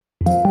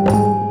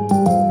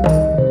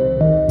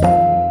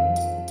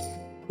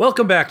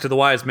Welcome back to The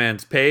Wise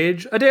Man's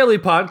Page, a daily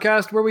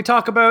podcast where we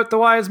talk about the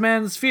wise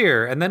man's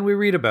fear and then we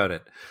read about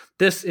it.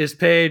 This is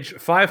page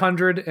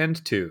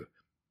 502.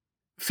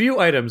 Few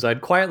items I'd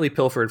quietly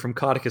pilfered from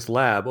Codicus'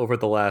 lab over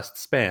the last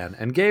span,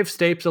 and gave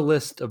Stapes a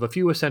list of a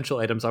few essential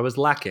items I was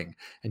lacking,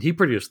 and he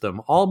produced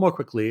them all more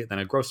quickly than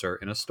a grocer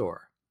in a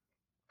store.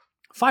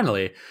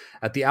 Finally,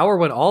 at the hour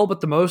when all but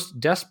the most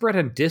desperate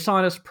and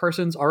dishonest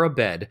persons are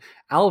abed,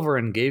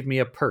 Alvarin gave me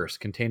a purse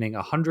containing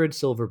 100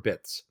 silver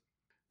bits.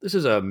 "This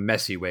is a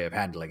messy way of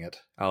handling it,"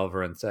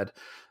 Alvarin said.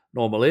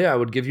 "Normally, I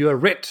would give you a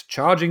writ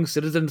charging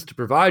citizens to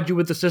provide you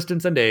with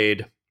assistance and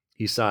aid."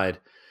 He sighed.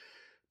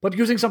 "But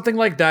using something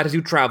like that as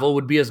you travel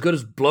would be as good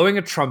as blowing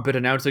a trumpet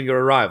announcing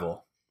your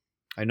arrival."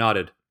 I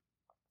nodded.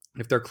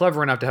 "If they're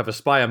clever enough to have a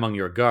spy among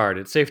your guard,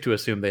 it's safe to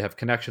assume they have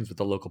connections with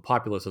the local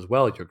populace as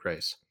well, Your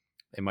Grace."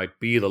 "They might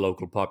be the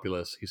local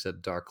populace," he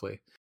said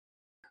darkly.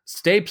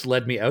 Stapes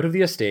led me out of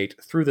the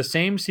estate through the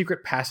same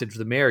secret passage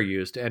the mayor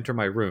used to enter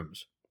my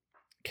rooms.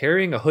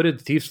 Carrying a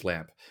hooded thief's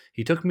lamp,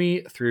 he took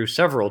me through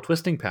several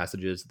twisting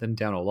passages, then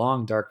down a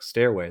long dark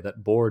stairway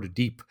that bored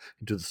deep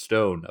into the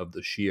stone of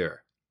the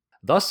sheer.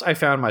 Thus I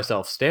found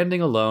myself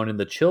standing alone in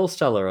the chill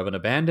cellar of an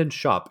abandoned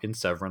shop in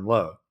Severn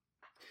Low.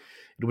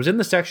 It was in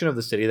the section of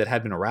the city that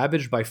had been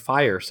ravaged by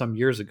fire some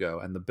years ago,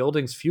 and the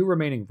building's few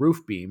remaining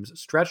roof beams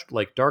stretched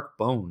like dark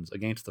bones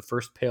against the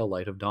first pale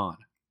light of dawn.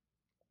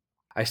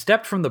 I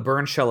stepped from the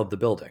burned shell of the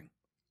building.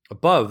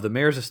 Above, the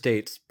mayor's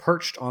estates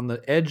perched on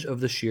the edge of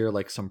the sheer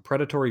like some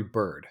predatory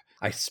bird.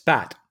 I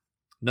spat,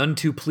 none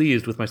too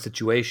pleased with my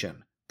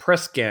situation,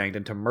 press-ganged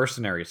into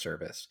mercenary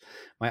service.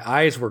 My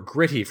eyes were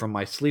gritty from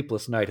my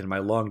sleepless night and my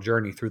long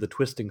journey through the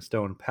twisting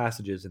stone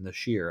passages in the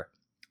sheer.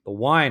 The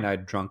wine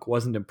I'd drunk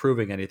wasn't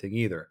improving anything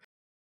either.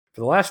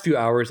 For the last few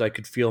hours, I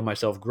could feel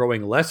myself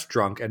growing less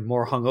drunk and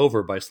more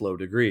hungover by slow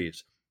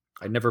degrees.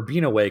 I'd never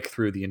been awake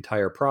through the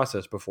entire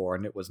process before,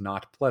 and it was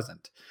not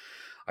pleasant.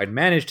 I'd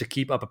managed to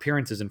keep up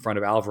appearances in front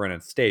of Alvarin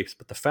and Stapes,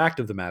 but the fact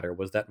of the matter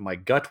was that my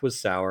gut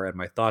was sour and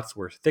my thoughts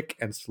were thick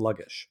and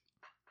sluggish.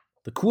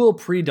 The cool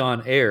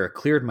pre-dawn air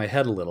cleared my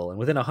head a little, and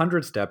within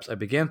 100 steps I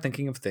began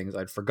thinking of things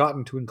I'd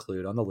forgotten to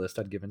include on the list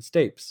I'd given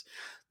Stapes.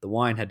 The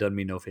wine had done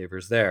me no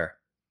favors there.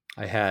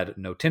 I had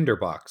no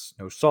tinderbox,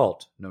 no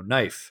salt, no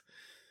knife.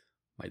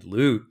 My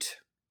loot.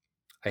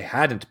 I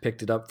hadn't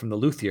picked it up from the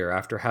luthier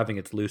after having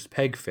its loose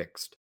peg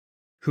fixed.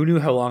 Who knew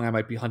how long I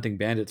might be hunting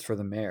bandits for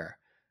the mayor?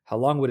 How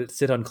long would it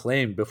sit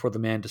unclaimed before the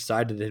man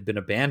decided it had been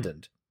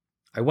abandoned?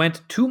 I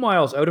went 2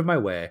 miles out of my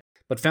way,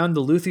 but found the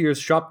luthier's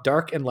shop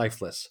dark and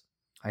lifeless.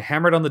 I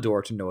hammered on the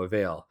door to no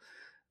avail.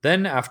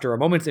 Then, after a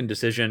moment's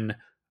indecision,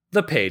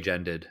 the page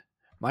ended.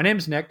 My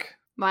name's Nick.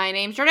 My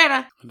name's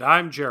Jordana. And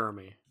I'm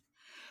Jeremy.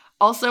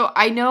 Also,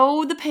 I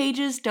know the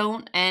pages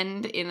don't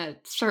end in a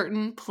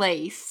certain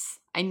place.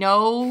 I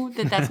know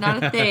that that's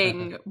not a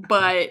thing,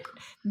 but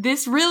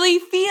this really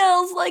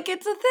feels like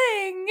it's a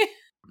thing.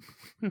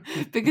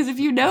 Because if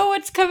you know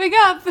what's coming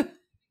up,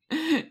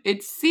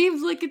 it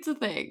seems like it's a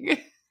thing.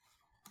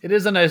 It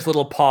is a nice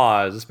little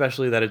pause,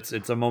 especially that it's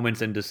a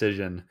moment's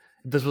indecision.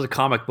 If this was a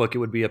comic book, it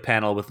would be a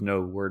panel with no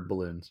word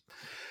balloons.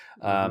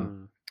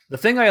 The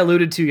thing I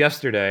alluded to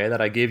yesterday that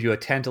I gave you a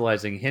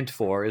tantalizing hint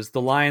for is the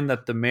line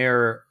that the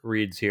mayor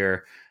reads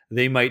here,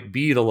 "They might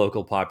be the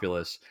local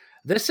populace."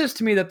 This says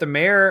to me that the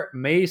mayor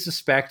may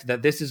suspect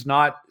that this is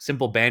not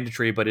simple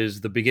banditry, but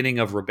is the beginning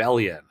of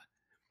rebellion.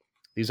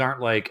 These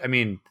aren't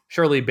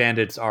surely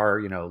bandits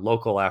are,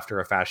 local after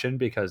a fashion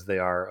because they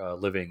are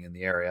living in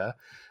the area.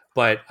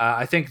 But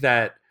I think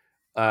that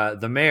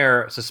the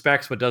mayor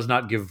suspects but does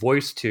not give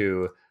voice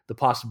to the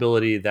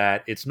possibility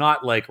that it's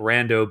not like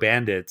rando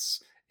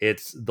bandits.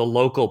 It's the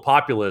local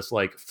populace,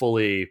 like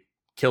fully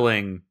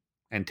killing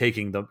and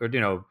taking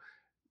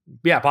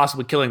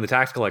possibly killing the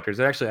tax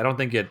collectors. Actually, I don't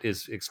think it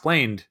is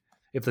explained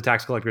if the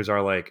tax collectors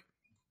are like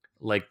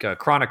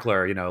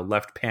Chronicler,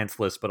 left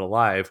pantsless but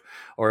alive,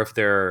 or if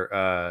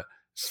they're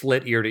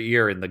slit ear to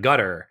ear in the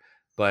gutter.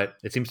 But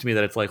it seems to me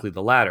that it's likely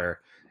the latter.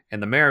 And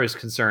the mayor is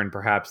concerned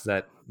perhaps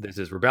that this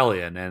is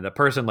rebellion. And a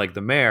person like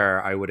the mayor,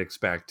 I would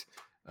expect,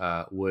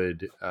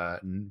 would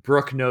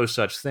brook no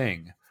such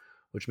thing,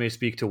 which may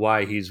speak to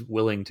why he's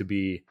willing to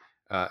be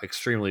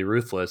extremely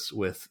ruthless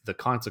with the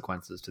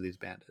consequences to these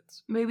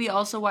bandits. Maybe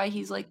also why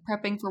he's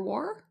prepping for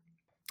war?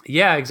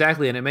 Yeah,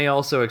 exactly. And it may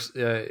also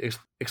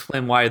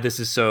explain why this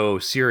is so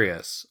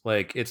serious.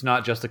 Like, it's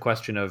not just a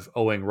question of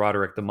owing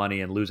Roderick the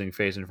money and losing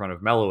face in front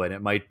of Mellowin.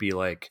 It might be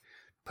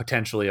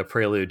potentially a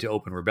prelude to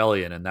open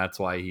rebellion. And that's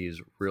why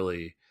he's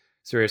really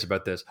serious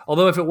about this.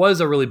 Although if it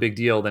was a really big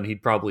deal, then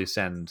he'd probably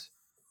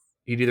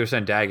either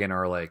send Dagon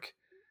or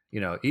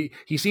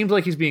he seems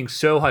like he's being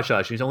so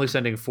hush-hush. He's only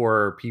sending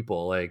 4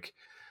 people.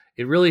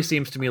 It really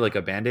seems to me like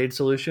a Band-Aid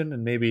solution.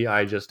 And maybe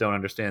I just don't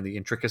understand the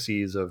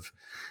intricacies of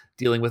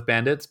dealing with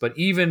bandits, but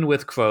even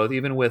with Kvothe,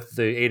 even with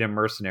the Adem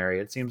mercenary,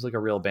 it seems like a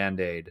real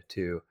Band-Aid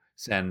to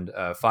send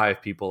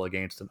 5 people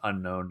against an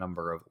unknown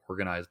number of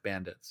organized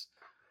bandits.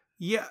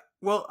 Yeah,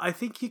 well, I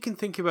think you can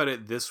think about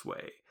it this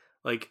way.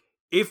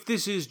 If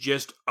this is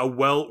just a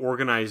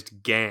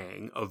well-organized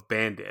gang of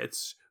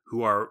bandits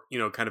who are,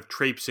 kind of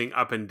traipsing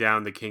up and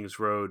down the King's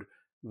Road,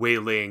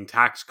 waylaying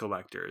tax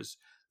collectors,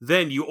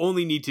 then you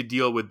only need to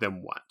deal with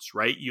them once,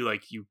 right? You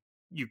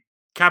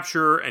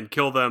capture and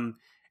kill them,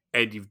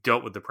 and you've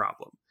dealt with the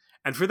problem.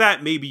 And for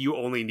that, maybe you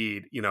only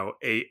need,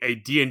 a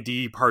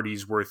D&D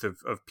party's worth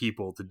of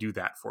people to do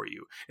that for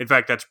you. In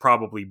fact, that's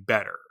probably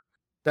better.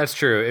 That's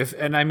true.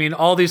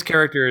 All these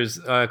characters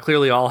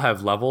clearly all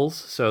have levels,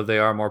 so they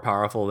are more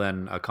powerful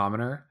than a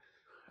commoner.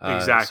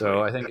 Exactly.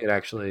 So I think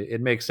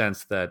it makes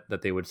sense that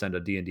they would send a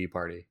D&D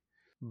party.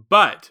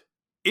 But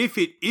if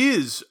it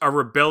is a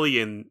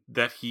rebellion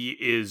that he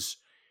is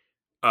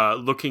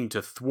looking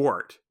to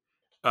thwart,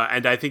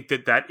 and I think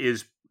that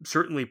is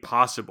certainly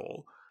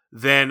possible,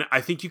 then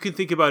I think you can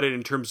think about it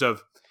in terms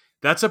of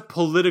that's a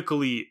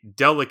politically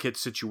delicate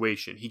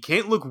situation. He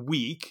can't look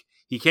weak.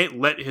 He can't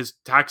let his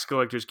tax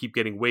collectors keep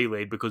getting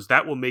waylaid because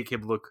that will make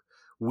him look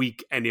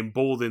weak and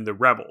embolden the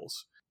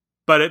rebels.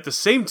 But at the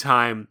same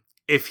time,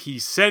 if he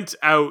sent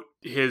out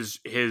his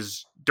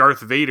Darth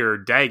Vader,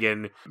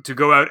 Dagon, to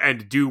go out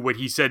and do what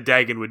he said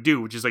Dagon would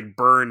do, which is like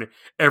burn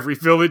every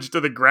village to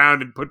the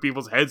ground and put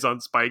people's heads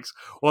on spikes,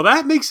 well,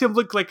 that makes him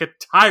look like a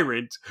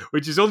tyrant,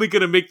 which is only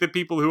going to make the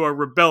people who are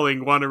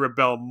rebelling want to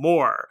rebel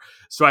more.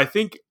 So I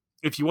think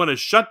if you want to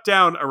shut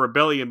down a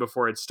rebellion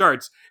before it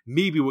starts,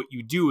 maybe what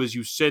you do is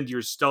you send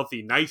your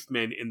stealthy knife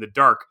men in the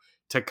dark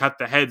to cut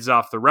the heads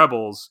off the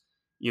rebels,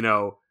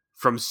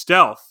 from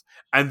stealth.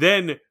 And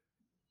then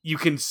you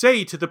can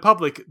say to the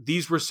public,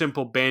 these were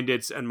simple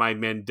bandits and my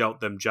men dealt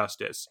them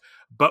justice.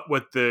 But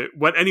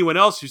what anyone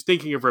else who's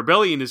thinking of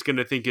rebellion is going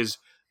to think is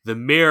the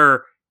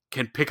mayor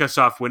can pick us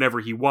off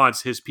whenever he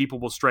wants. His people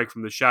will strike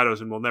from the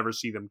shadows and we'll never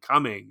see them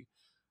coming.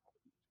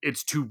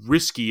 It's too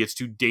risky. It's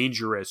too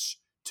dangerous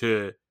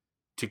to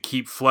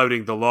keep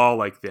flouting the law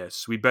like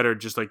this. We better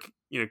just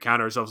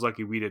count ourselves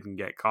lucky we didn't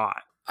get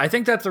caught. I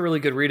think that's a really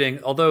good reading.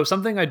 Although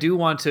something I do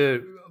want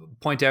to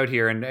point out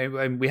here,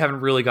 and we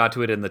haven't really got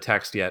to it in the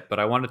text yet, but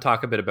I want to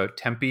talk a bit about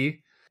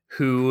Tempe,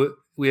 who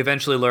we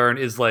eventually learn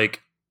is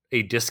like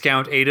a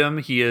discount Adem.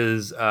 He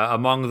is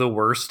among the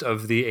worst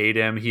of the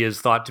Adem. He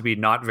is thought to be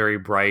not very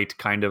bright,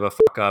 kind of a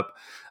fuck up.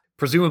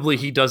 Presumably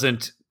he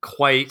doesn't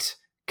quite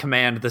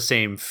command the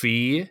same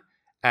fee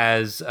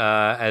as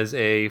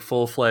a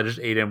full-fledged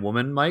Adem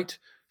woman might.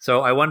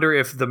 So I wonder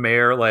if the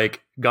mayor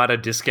got a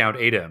discount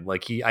Adem.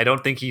 I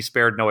don't think he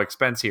spared no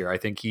expense here. I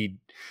think he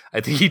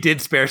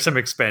did spare some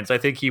expense. I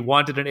think he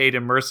wanted an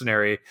Adem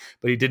mercenary,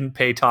 but he didn't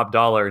pay top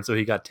dollar, and so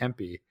he got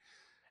Tempe.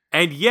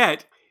 And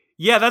yet,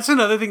 yeah, that's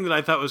another thing that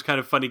I thought was kind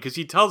of funny, because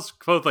he tells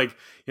Kvothe,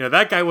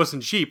 that guy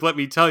wasn't cheap, let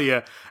me tell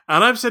you.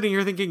 And I'm sitting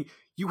here thinking,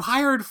 you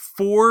hired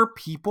 4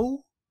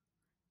 people?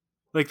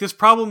 This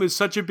problem is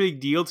such a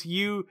big deal to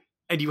you,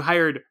 and you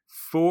hired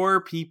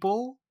 4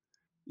 people?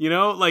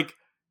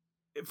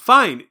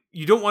 Fine,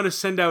 you don't want to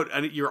send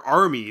out your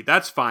army,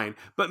 that's fine,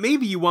 but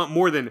maybe you want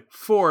more than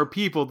 4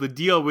 people to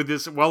deal with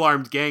this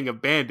well-armed gang of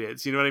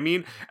bandits, you know what I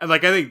mean? And I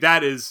think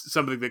that is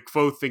something that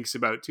Kvothe thinks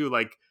about too,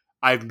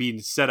 I've been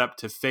set up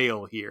to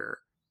fail here.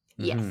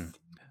 Yes. Mm-hmm.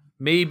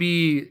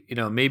 Maybe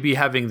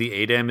having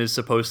the Adem is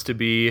supposed to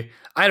be,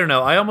 I don't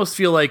know, I almost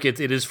feel like it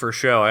is for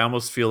show. I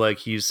almost feel like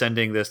he's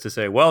sending this to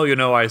say, well,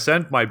 I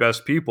sent my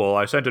best people.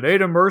 I sent an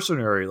Adem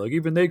mercenary.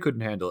 Even they couldn't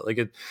handle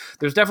it.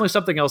 There's definitely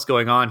something else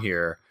going on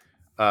here.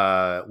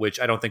 Which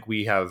I don't think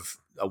we have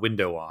a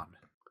window on.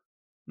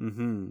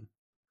 Mm-hmm.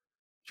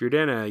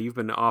 Jordana, you've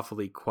been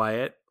awfully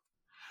quiet.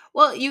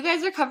 Well, you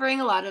guys are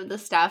covering a lot of the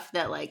stuff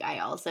that I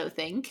also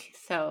think,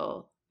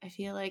 so I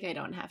feel like I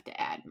don't have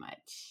to add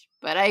much.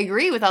 But I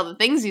agree with all the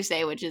things you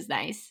say, which is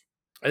nice.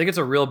 I think it's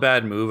a real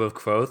bad move of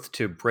Kvothe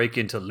to break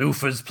into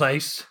Lufa's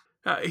place.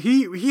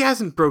 He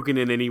hasn't broken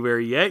in anywhere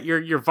yet.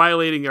 You're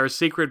violating our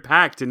sacred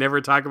pact to never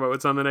talk about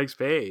what's on the next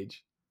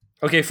page.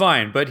 Okay,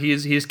 fine, but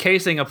he's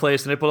casing a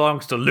place and it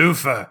belongs to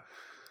Lufa.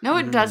 No,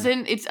 it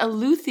doesn't. It's a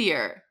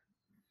luthier.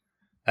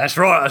 That's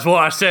right. That's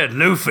what I said,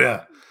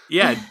 Lufa.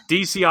 Yeah,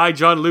 DCI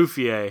John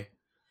Lufier.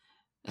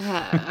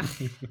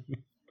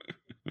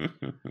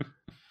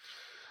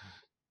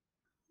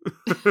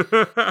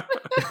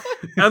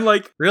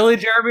 And really,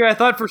 Jeremy? I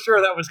thought for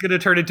sure that was going to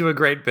turn into a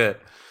great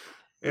bit.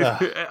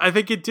 I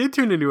think it did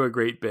turn into a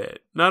great bit.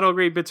 Not all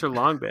great bits are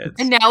long bits.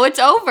 And now it's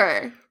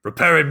over.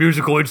 Repairing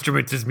musical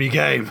instruments is me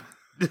game.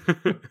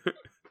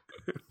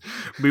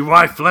 My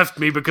wife left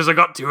me because I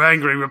got too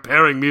angry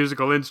repairing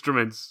musical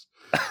instruments.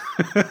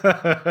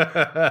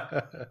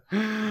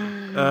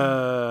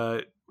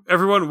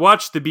 Everyone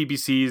watch the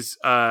BBC's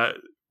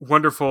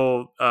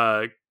wonderful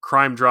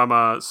crime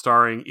drama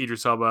starring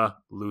Idris Elba,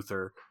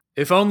 Luther.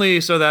 If only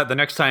so that the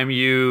next time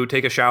you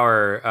take a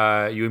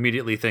shower, you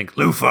immediately think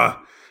Lufa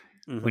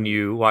when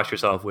you wash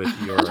yourself with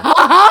your...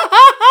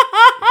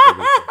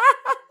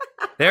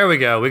 There we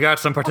go. We got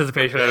some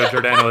participation out of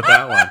Jordana with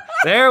that one.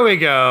 There we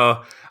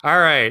go. All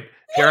right,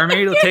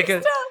 Jeremy, take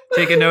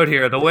a note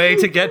here. The way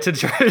to get to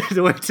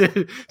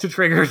to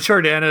trigger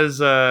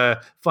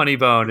Jordana's funny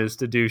bone is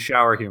to do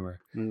shower humor.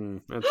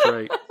 That's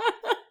right.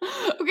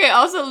 Okay,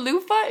 also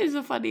loofah is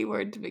a funny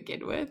word to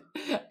begin with.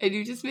 And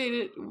you just made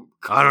it.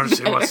 I don't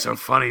see what's so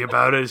funny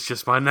about it. It's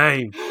just my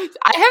name.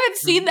 I haven't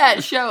seen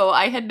that show.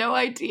 I had no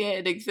idea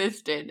it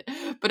existed.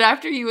 But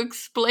after you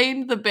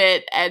explained the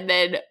bit and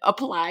then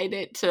applied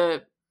it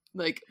to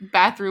like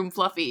bathroom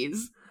fluffies,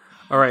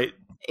 All right.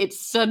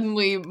 it's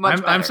suddenly much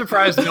better. I'm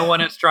surprised no one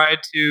has tried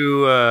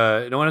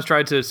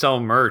to sell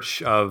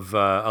merch of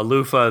a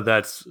loofah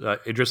that's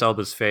Idris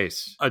Elba's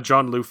face. A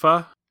John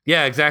Lufa.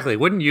 Yeah, exactly.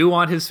 Wouldn't you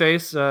want his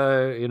face,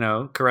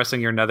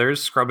 caressing your nethers,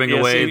 scrubbing Yes,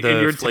 away in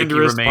the your flaky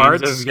tenderest remains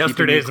parts, of keeping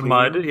yesterday's you clean?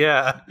 mud?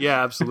 Yeah.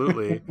 Yeah,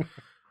 absolutely.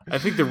 I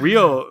think the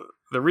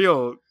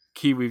real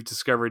key we've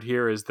discovered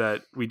here is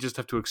that we just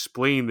have to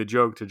explain the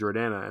joke to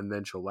Jordana and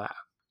then she'll laugh.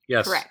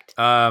 Yes. Correct.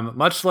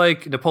 Much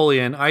like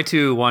Napoleon, I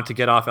too want to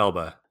get off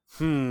Elba.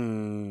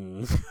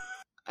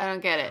 I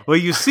don't get it. Well,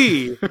 you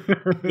see,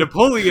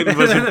 Napoleon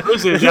was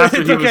imprisoned after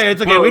It's he okay, was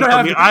it's okay. We don't on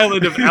have the to-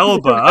 island of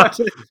Elba.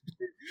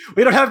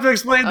 We don't have to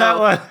explain that Oh.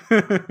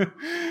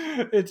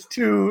 one. It's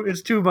too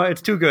much.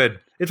 It's too good.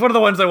 It's one of the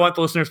ones I want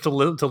the listeners to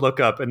look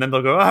up, and then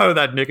they'll go, "Oh,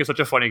 that Nick is such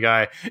a funny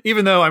guy."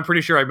 Even though I'm pretty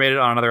sure I made it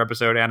on another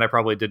episode, and I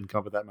probably didn't come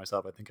up with that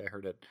myself. I think I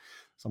heard it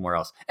somewhere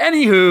else.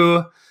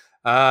 Anywho,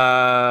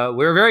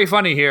 we're very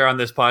funny here on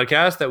this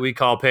podcast that we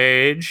call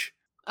Page.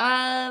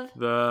 Of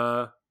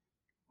The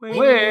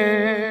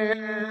Where?